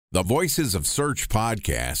The Voices of Search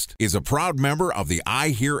podcast is a proud member of the I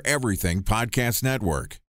Hear Everything podcast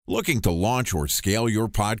network. Looking to launch or scale your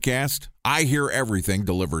podcast? I Hear Everything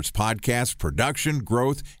delivers podcast production,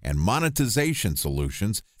 growth, and monetization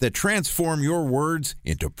solutions that transform your words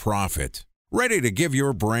into profit. Ready to give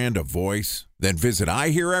your brand a voice? Then visit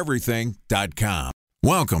iheareverything.com.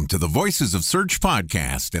 Welcome to the Voices of Search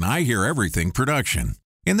podcast and I Hear Everything production.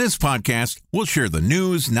 In this podcast, we'll share the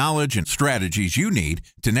news, knowledge, and strategies you need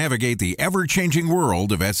to navigate the ever-changing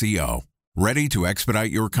world of SEO. Ready to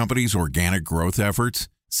expedite your company's organic growth efforts?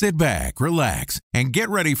 Sit back, relax, and get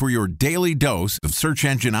ready for your daily dose of search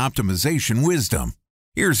engine optimization wisdom.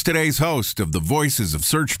 Here's today's host of the Voices of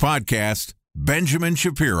Search podcast, Benjamin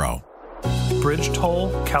Shapiro. Bridge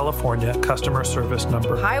toll, California, customer service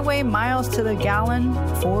number. Highway miles to the gallon,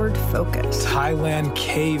 Ford Focus. Thailand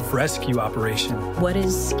cave rescue operation. What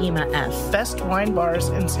is Schema F? Best wine bars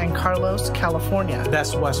in San Carlos, California.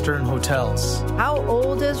 Best Western hotels. How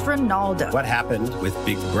old is Ronaldo? What happened with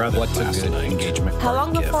Big Brother? What's a good engagement? How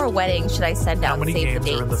long before a wedding should I send out How many save the games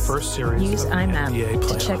dates? are in the first series? Use IMAP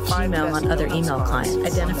to check email on other email clients.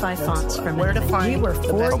 Identify fonts from Where to find We were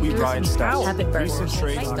 4 years out. Habit burglars.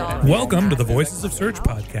 Welcome to the Voices of Search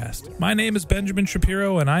podcast. My name is Benjamin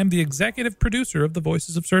Shapiro, and I'm the executive producer of the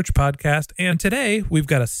Voices of Search podcast. And today, we've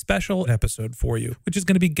got a special episode for you, which is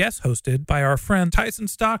going to be guest hosted by our friend Tyson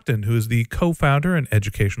Stockton, who is the co-founder and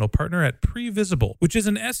educational partner at Previsible, which is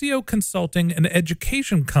an SEO consulting and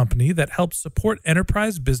education company that helps support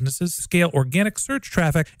enterprise businesses scale organic search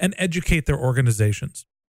traffic and educate their organizations.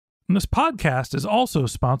 And this podcast is also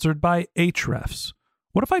sponsored by Ahrefs.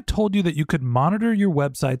 What if I told you that you could monitor your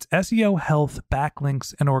website's SEO health,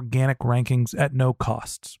 backlinks, and organic rankings at no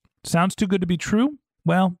costs? Sounds too good to be true?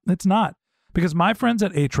 Well, it's not, because my friends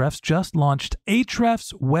at Ahrefs just launched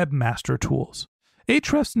Ahrefs Webmaster Tools.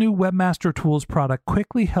 Ahrefs' new Webmaster Tools product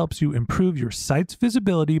quickly helps you improve your site's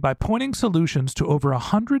visibility by pointing solutions to over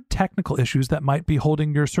 100 technical issues that might be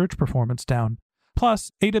holding your search performance down.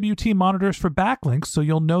 Plus, AWT monitors for backlinks so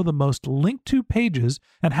you'll know the most linked to pages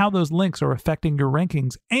and how those links are affecting your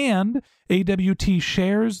rankings. And AWT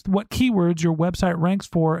shares what keywords your website ranks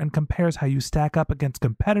for and compares how you stack up against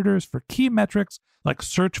competitors for key metrics like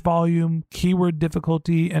search volume, keyword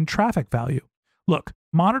difficulty, and traffic value. Look,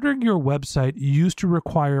 monitoring your website used to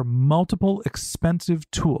require multiple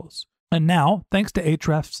expensive tools. And now, thanks to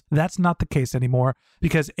Ahrefs, that's not the case anymore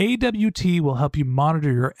because AWT will help you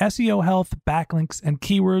monitor your SEO health, backlinks, and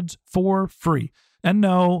keywords for free. And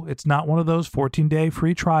no, it's not one of those 14-day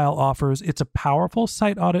free trial offers. It's a powerful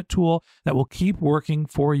site audit tool that will keep working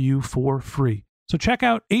for you for free. So check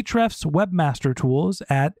out Ahrefs Webmaster Tools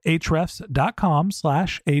at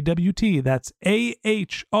ahrefs.com/AWT. That's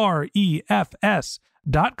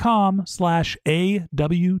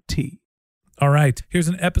ahrefs.com/AWT. All right, here's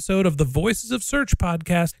an episode of the Voices of Search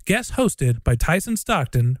podcast, guest hosted by Tyson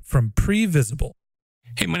Stockton from Previsible.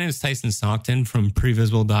 Hey, my name is Tyson Stockton from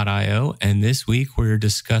Previsible.io, and this week we're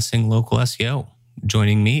discussing local SEO.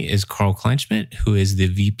 Joining me is Carl Kleinschmidt, who is the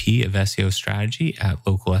VP of SEO Strategy at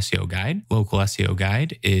Local SEO Guide. Local SEO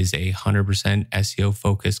Guide is a 100%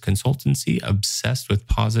 SEO-focused consultancy obsessed with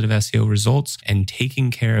positive SEO results and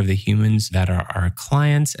taking care of the humans that are our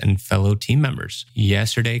clients and fellow team members.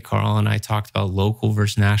 Yesterday, Carl and I talked about local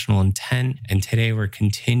versus national intent, and today we're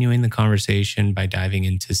continuing the conversation by diving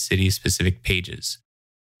into city-specific pages.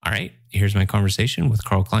 All right, here's my conversation with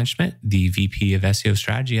Carl Kleinschmidt, the VP of SEO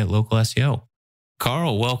Strategy at Local SEO.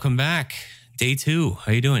 Carl, welcome back. Day 2.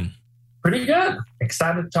 How you doing? Pretty good.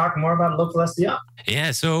 Excited to talk more about local SEO.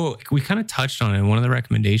 Yeah, so we kind of touched on it. One of the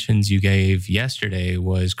recommendations you gave yesterday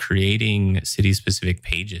was creating city-specific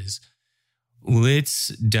pages. Let's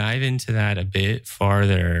dive into that a bit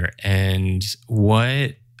farther and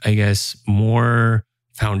what, I guess, more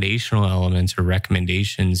foundational elements or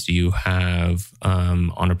recommendations do you have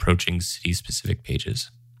on approaching city-specific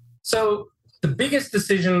pages? So the biggest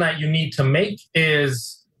decision that you need to make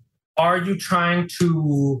is, are you trying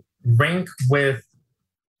to rank with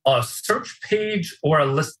a search page or a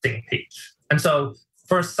listing page? And so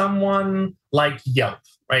for someone like Yelp,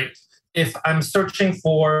 right? If I'm searching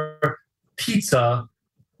for pizza,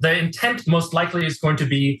 the intent most likely is going to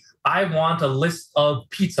be, I want a list of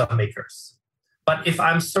pizza makers. But if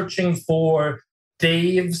I'm searching for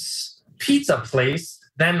Dave's Pizza Place,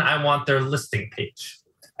 then I want their listing page.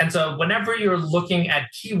 And so whenever you're looking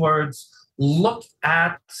at keywords, look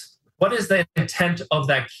at what is the intent of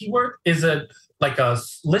that keyword. Is it like a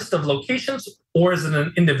list of locations or is it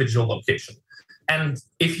an individual location? And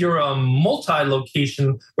if you're a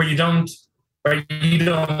multi-location where you don't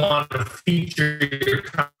want to feature your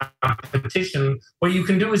competition, what you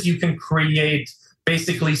can do is you can create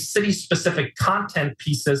basically city-specific content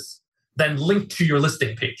pieces then link to your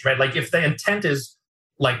listing page, right? Like if the intent is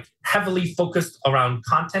like heavily focused around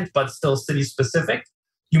content, but still city-specific,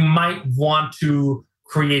 you might want to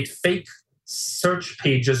create fake search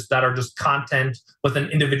pages that are just content with an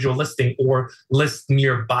individual listing or list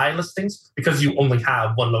nearby listings because you only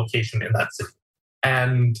have one location in that city.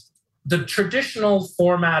 And the traditional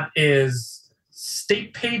format is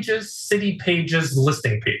state pages, city pages,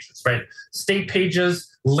 listing pages, right? State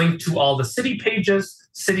pages link to all the city pages,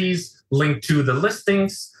 cities link to the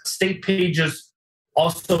listings, state pages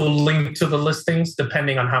also link to the listings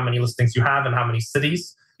depending on how many listings you have and how many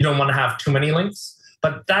cities. You don't want to have too many links.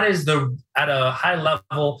 But that is at a high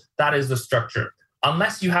level, that is the structure.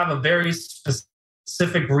 Unless you have a very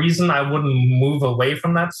specific reason, I wouldn't move away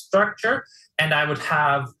from that structure. And I would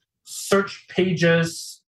have search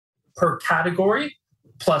pages per category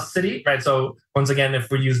plus city, right? So once again, if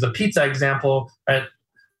we use the pizza example, right,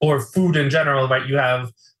 or food in general, right, you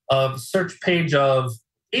have a search page of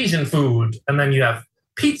Asian food, and then you have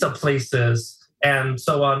pizza places and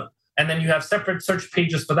so on. And then you have separate search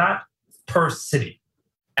pages for that per city.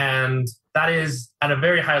 And that is, at a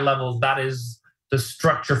very high level, that is the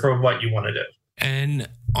structure for what you want to do. And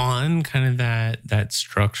on kind of that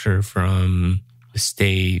structure from the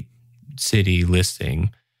state, city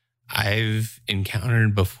listing, I've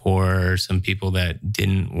encountered before some people that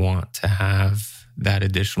didn't want to have that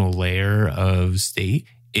additional layer of state.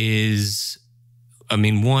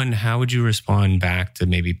 One, how would you respond back to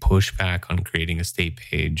maybe pushback on creating a state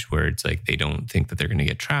page where it's like they don't think that they're going to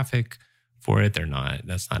get traffic for it?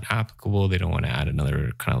 That's not applicable. They don't want to add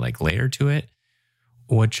another kind of like layer to it.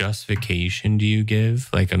 What justification do you give?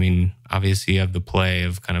 Obviously you have the play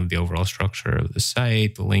of kind of the overall structure of the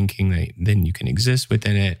site, the linking that then you can exist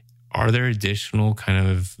within it. Are there additional kind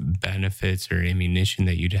of benefits or ammunition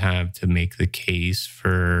that you'd have to make the case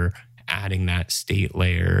for adding that state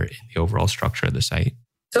layer in the overall structure of the site?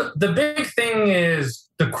 So the big thing is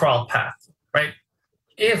the crawl path, right?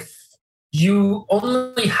 If you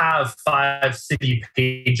only have 5 city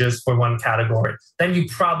pages for one category, then you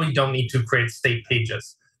probably don't need to create state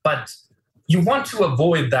pages. But you want to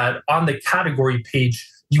avoid that on the category page.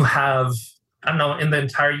 You have, in the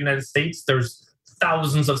entire United States, there's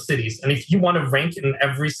thousands of cities. And if you want to rank in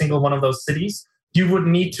every single one of those cities, you would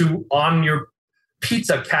need to, on your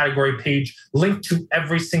pizza category page, link to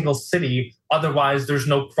every single city. Otherwise, there's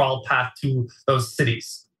no crawl path to those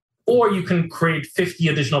cities. Or you can create 50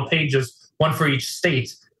 additional pages, one for each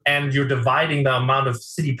state, and you're dividing the amount of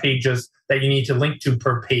city pages that you need to link to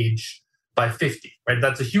per page by 50, right?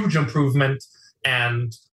 That's a huge improvement.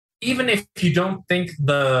 And even if you don't think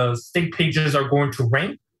the state pages are going to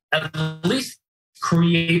rank, at least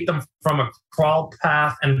create them from a crawl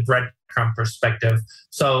path and breadcrumb perspective.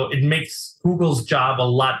 So it makes Google's job a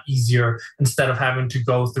lot easier instead of having to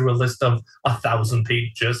go through a list of 1,000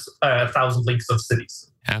 pages, 1,000 links of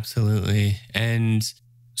cities. Absolutely. And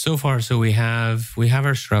so far, we have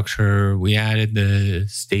our structure. We added the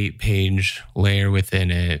state page layer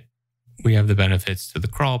within it. We have the benefits to the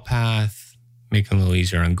crawl path, making it a little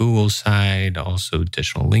easier on Google's side, also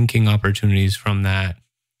additional linking opportunities from that.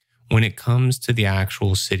 When it comes to the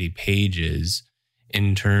actual city pages,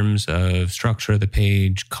 in terms of structure of the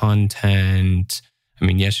page, content,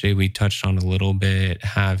 yesterday we touched on a little bit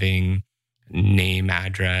having name,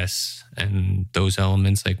 address, and those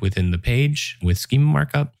elements like within the page with schema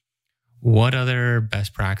markup. What other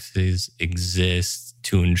best practices exist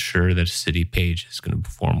to ensure that a city page is going to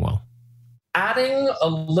perform well? Adding a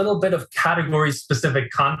little bit of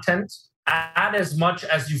category-specific content. Add as much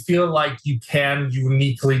as you feel like you can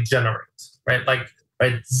uniquely generate, right?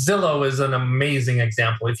 Right, Zillow is an amazing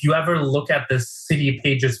example. If you ever look at the city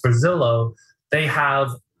pages for Zillow, they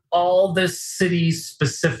have all this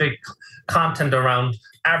city-specific content around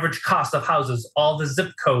average cost of houses, all the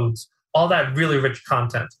zip codes, all that really rich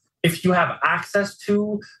content. If you have access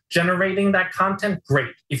to generating that content,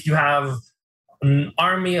 great. If you have an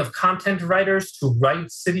army of content writers to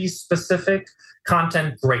write city-specific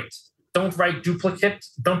content, great. Don't write duplicate.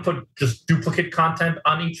 Don't put just duplicate content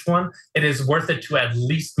on each one. It is worth it to at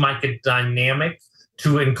least make it dynamic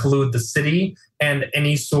to include the city and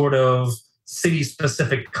any sort of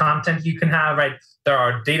city-specific content you can have, right? There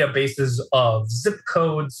are databases of zip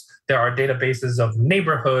codes. There are databases of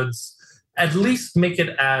neighborhoods. At least make it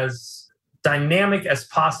as dynamic as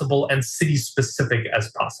possible and city-specific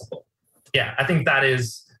as possible. Yeah, I think that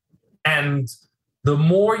is, and the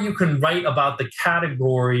more you can write about the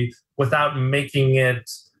category without making it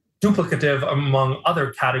duplicative among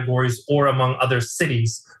other categories or among other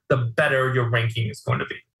cities, the better your ranking is going to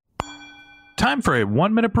be. Time for a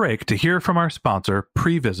 1-minute break to hear from our sponsor,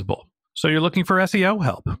 Previsible. So you're looking for SEO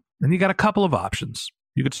help, and you got a couple of options.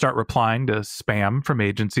 You could start replying to spam from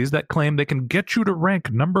agencies that claim they can get you to rank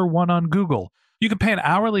 #1 on Google. You can pay an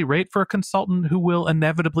hourly rate for a consultant who will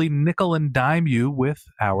inevitably nickel and dime you with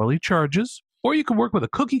hourly charges. Or you can work with a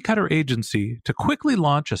cookie-cutter agency to quickly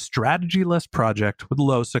launch a strategy-less project with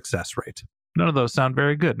low success rate. None of those sound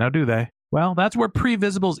very good, now do they? Well, that's where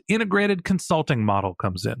Previsible's integrated consulting model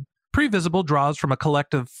comes in. Previsible draws from a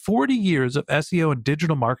collective 40 years of SEO and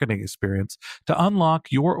digital marketing experience to unlock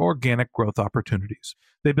your organic growth opportunities.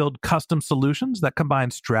 They build custom solutions that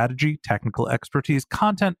combine strategy, technical expertise,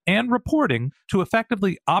 content, and reporting to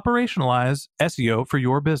effectively operationalize SEO for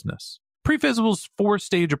your business. Previsible's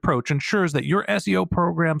 4-stage approach ensures that your SEO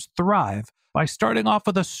programs thrive by starting off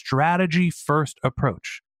with a strategy-first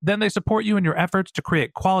approach. Then they support you in your efforts to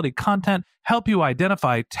create quality content, help you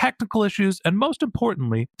identify technical issues, and most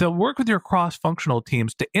importantly, they'll work with your cross-functional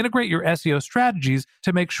teams to integrate your SEO strategies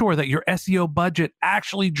to make sure that your SEO budget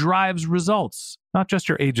actually drives results, not just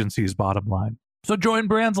your agency's bottom line. So join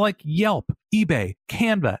brands like Yelp, eBay,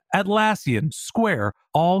 Canva, Atlassian, Square,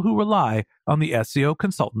 all who rely on the SEO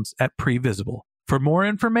consultants at Previsible. For more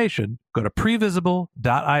information, go to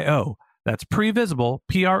previsible.io. That's Previsible,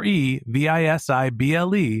 Previsible.io.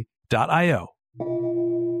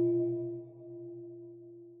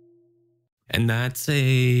 And that's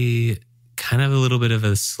a kind of a little bit of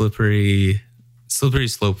a slippery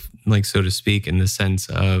slope, like, so to speak, in the sense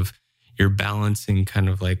of you're balancing kind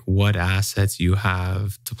of like what assets you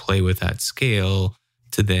have to play with at scale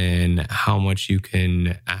to then how much you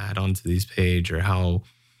can add onto these pages or how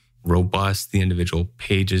robust the individual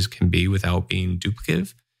pages can be without being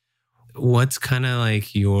duplicative. What's kind of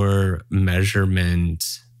like your measurement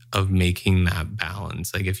of making that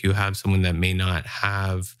balance? Like if you have someone that may not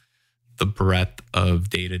have the breadth of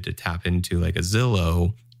data to tap into like a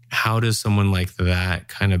Zillow, how does someone like that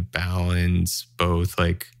kind of balance both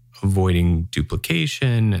like avoiding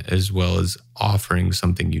duplication as well as offering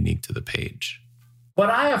something unique to the page? What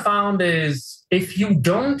I have found is if you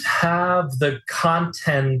don't have the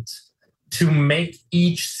content to make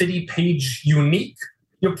each city page unique,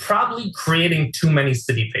 you're probably creating too many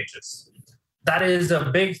city pages. That is a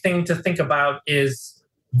big thing to think about, is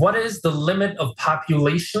what is the limit of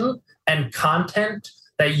population and content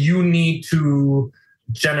that you need to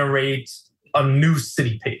generate a new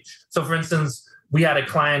city page. So for instance, we had a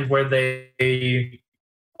client where a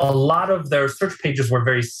lot of their search pages were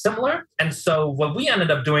very similar. And so what we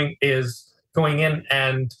ended up doing is going in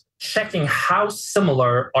and checking how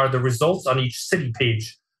similar are the results on each city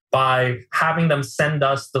page by having them send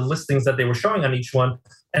us the listings that they were showing on each one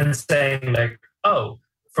and saying like, oh,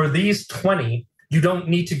 for these 20, you don't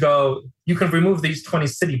need to go, you can remove these 20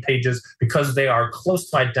 city pages because they are close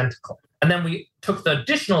to identical. And then we took the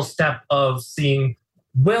additional step of seeing,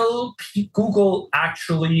 will Google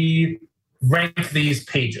actually rank these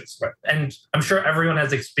pages? Right? And I'm sure everyone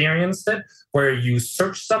has experienced it, where you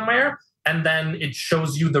search somewhere and then it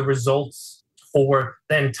shows you the results for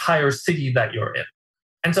the entire city that you're in.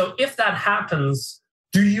 And so if that happens,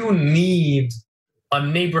 do you need a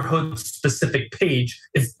neighborhood-specific page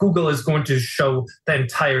if Google is going to show the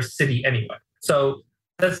entire city anyway? So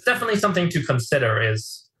that's definitely something to consider,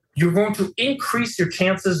 is you're going to increase your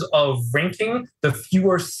chances of ranking the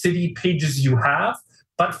fewer city pages you have,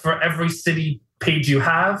 but for every city page you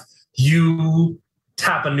have, you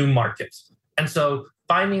tap a new market. And so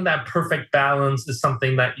finding that perfect balance is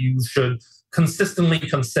something that you should consistently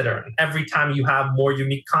consider. And every time you have more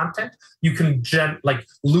unique content, you can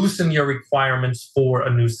loosen your requirements for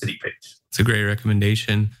a new city page. It's a great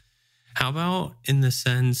recommendation. How about in the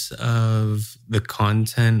sense of the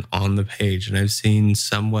content on the page? And I've seen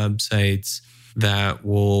some websites that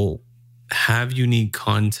will have unique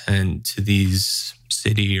content to these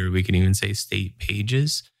city, or we can even say state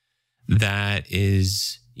pages, that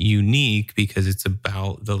is unique because it's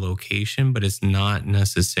about the location, but it's not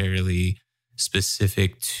necessarily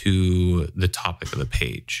specific to the topic of the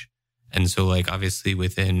page. And so like obviously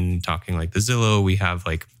within talking like the Zillow, we have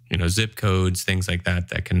like, you know, zip codes, things like that,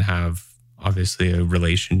 that can have obviously a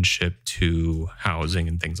relationship to housing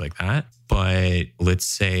and things like that. But let's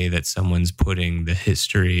say that someone's putting the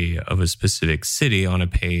history of a specific city on a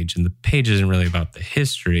page, and the page isn't really about the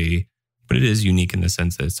history, but it is unique in the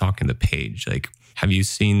sense that it's talking the page. Like, have you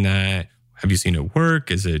seen that? Have you seen it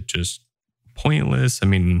work? Is it just pointless? I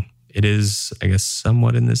mean, it is, I guess,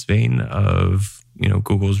 somewhat in this vein of, you know,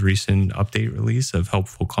 Google's recent update release of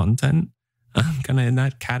helpful content, kind of in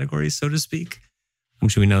that category, so to speak.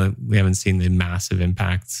 which we know that we haven't seen the massive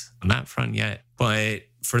impacts on that front yet. But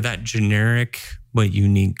for that generic but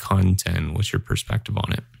unique content, what's your perspective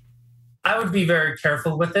on it? I would be very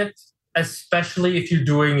careful with it, especially if you're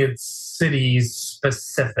doing it city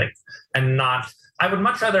specific and not. I would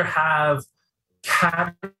much rather have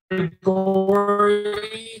category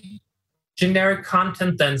generic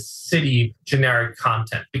content than city generic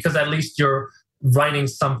content, because at least you're writing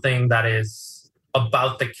something that is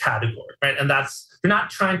about the category, right? And you're not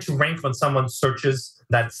trying to rank when someone searches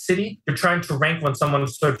that city. You're trying to rank when someone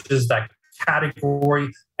searches that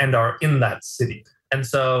category and are in that city. And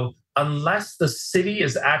so unless the city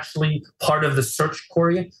is actually part of the search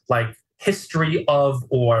query, like history of,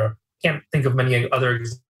 or can't think of many other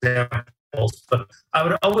examples, but I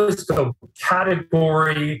would always go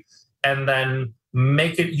category and then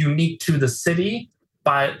make it unique to the city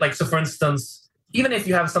by, like, so for instance, even if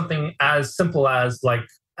you have something as simple as, like,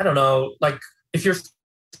 I don't know, like if you're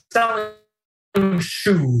selling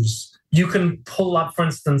shoes, you can pull up, for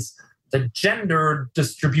instance, the gender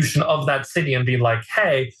distribution of that city and be like,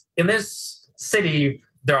 hey, in this city,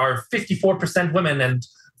 there are 54% women and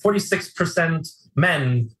 46%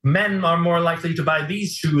 men. Men are more likely to buy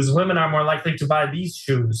these shoes. Women are more likely to buy these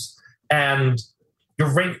shoes. And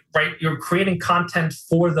you're creating content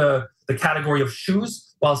for the category of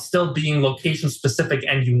shoes while still being location specific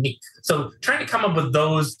and unique. So trying to come up with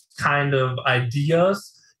those kind of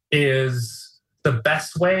ideas is the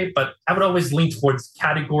best way, but I would always lean towards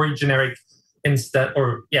category generic instead,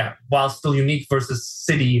 while still unique versus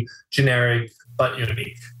city generic but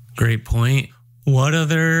unique. Great point. What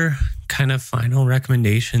other kind of final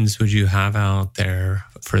recommendations would you have out there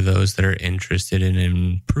for those that are interested in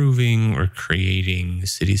improving or creating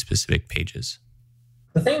city-specific pages?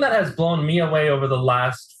 The thing that has blown me away over the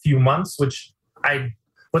last few months, which I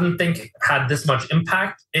wouldn't think had this much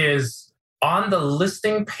impact, is on the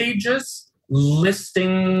listing pages,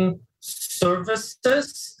 listing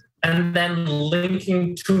services, and then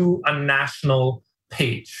linking to a national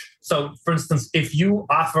page. So, for instance, if you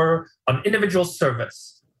offer an individual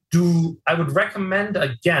service, I would recommend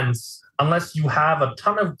against, unless you have a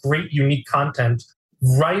ton of great unique content,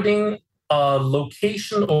 writing a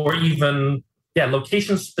location or even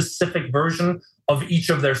location-specific version of each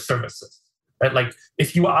of their services. Right? Like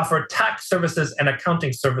if you offer tax services and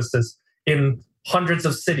accounting services in hundreds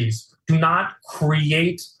of cities, do not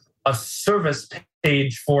create a service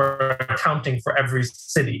page for accounting for every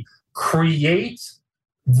city. Create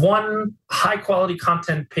one high-quality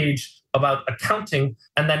content page about accounting,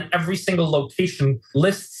 and then every single location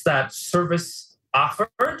lists that service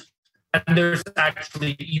offered. And there's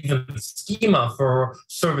actually even schema for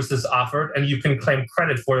services offered, and you can claim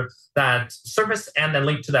credit for that service and then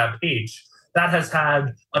link to that page. That has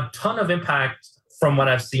had a ton of impact from what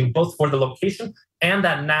I've seen, both for the location and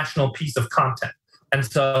that national piece of content. And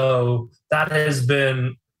so that's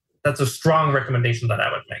a strong recommendation that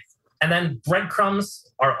I would make. And then breadcrumbs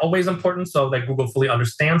are always important so that Google fully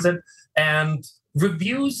understands it. And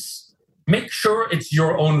reviews, make sure it's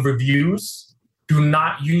your own reviews. Do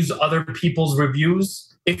not use other people's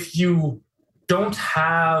reviews. If you don't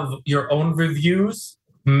have your own reviews,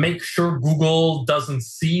 make sure Google doesn't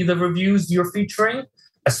see the reviews you're featuring,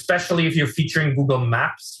 especially if you're featuring Google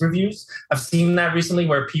Maps reviews. I've seen that recently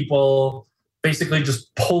where people basically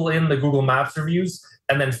just pull in the Google Maps reviews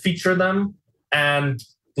and then feature them and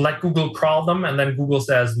let Google crawl them, and then Google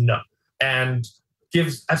says no. And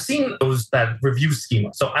I've seen that review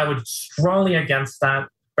schema. So I would strongly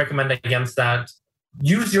recommend against that.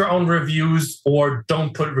 Use your own reviews or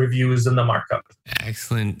don't put reviews in the markup.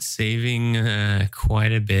 Excellent. Saving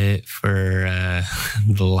quite a bit for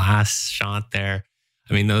the last shot there.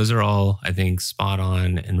 I mean, those are all, I think, spot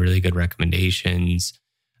on and really good recommendations.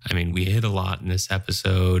 I mean, we hit a lot in this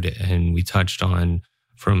episode, and we touched on,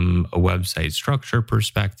 from a website structure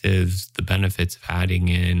perspective, the benefits of adding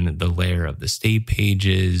in the layer of the state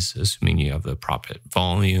pages, assuming you have the proper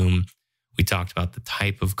volume. We talked about the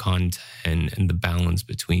type of content and the balance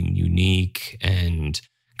between unique and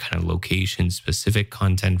kind of location-specific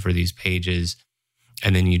content for these pages.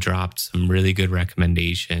 And then you dropped some really good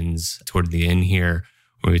recommendations toward the end here,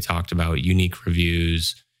 where we talked about unique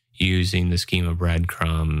reviews, using the schema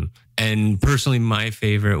breadcrumb. And personally, my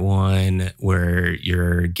favorite one, where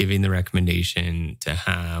you're giving the recommendation to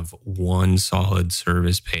have one solid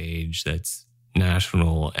service page that's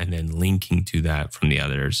national and then linking to that from the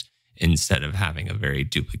others, instead of having a very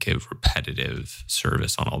duplicative, repetitive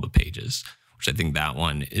service on all the pages, which I think that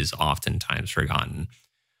one is oftentimes forgotten.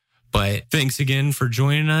 But thanks again for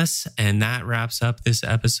joining us. And that wraps up this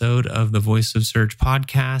episode of the Voice of Search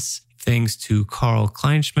podcast. Thanks to Carl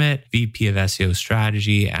Kleinschmidt, VP of SEO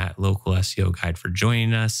Strategy at Local SEO Guide, for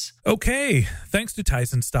joining us. Okay. Thanks to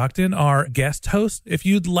Tyson Stockton, our guest host. If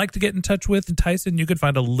you'd like to get in touch with Tyson, you can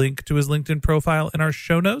find a link to his LinkedIn profile in our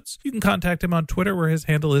show notes. You can contact him on Twitter, where his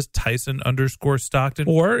handle is Tyson_Stockton.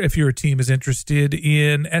 Or if your team is interested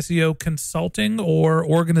in SEO consulting or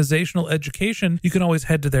organizational education, you can always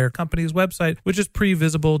head to their company's website, which is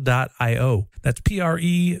previsible.io. That's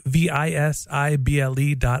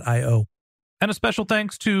previsible.io. And a special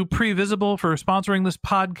thanks to Previsible for sponsoring this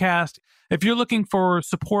podcast. If you're looking for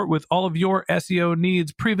support with all of your SEO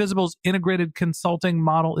needs, Previsible's integrated consulting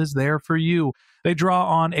model is there for you. They draw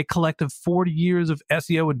on a collective 40 years of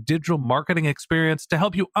SEO and digital marketing experience to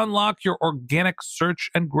help you unlock your organic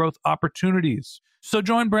search and growth opportunities. So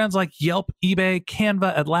join brands like Yelp, eBay,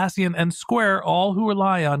 Canva, Atlassian, and Square, all who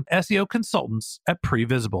rely on SEO consultants at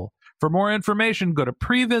Previsible. For more information, go to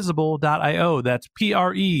previsible.io. That's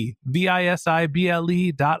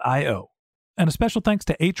previsible.io. And a special thanks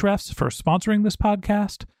to Ahrefs for sponsoring this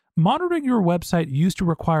podcast. Monitoring your website used to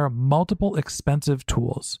require multiple expensive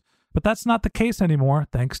tools, but that's not the case anymore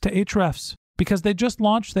thanks to Ahrefs, because they just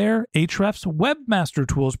launched their Ahrefs Webmaster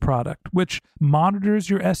Tools product, which monitors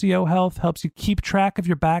your SEO health, helps you keep track of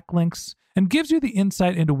your backlinks, and gives you the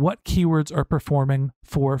insight into what keywords are performing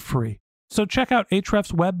for free. So check out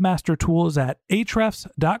Ahrefs Webmaster Tools at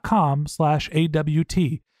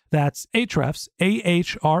ahrefs.com/AWT. That's Ahrefs,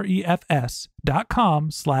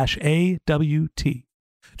 ahrefs.com/AWT.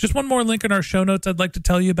 Just one more link in our show notes I'd like to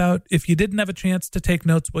tell you about. If you didn't have a chance to take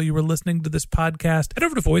notes while you were listening to this podcast, head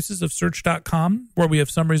over to voicesofsearch.com, where we have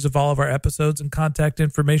summaries of all of our episodes and contact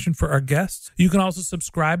information for our guests. You can also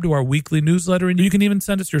subscribe to our weekly newsletter, and you can even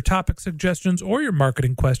send us your topic suggestions or your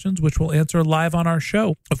marketing questions, which we'll answer live on our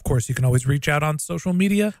show. Of course, you can always reach out on social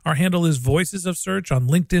media. Our handle is Voices of Search on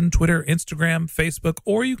LinkedIn, Twitter, Instagram, Facebook,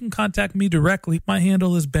 or you can contact me directly. My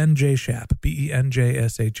handle is Ben J. Shap,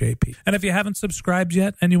 BenJShap. And if you haven't subscribed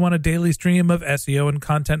yet, and you want a daily stream of SEO and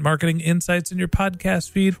content marketing insights in your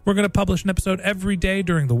podcast feed, we're going to publish an episode every day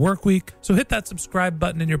during the work week. So hit that subscribe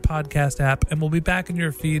button in your podcast app, and we'll be back in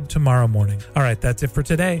your feed tomorrow morning. All right, that's it for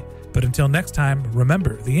today. But until next time,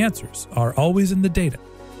 remember, the answers are always in the data.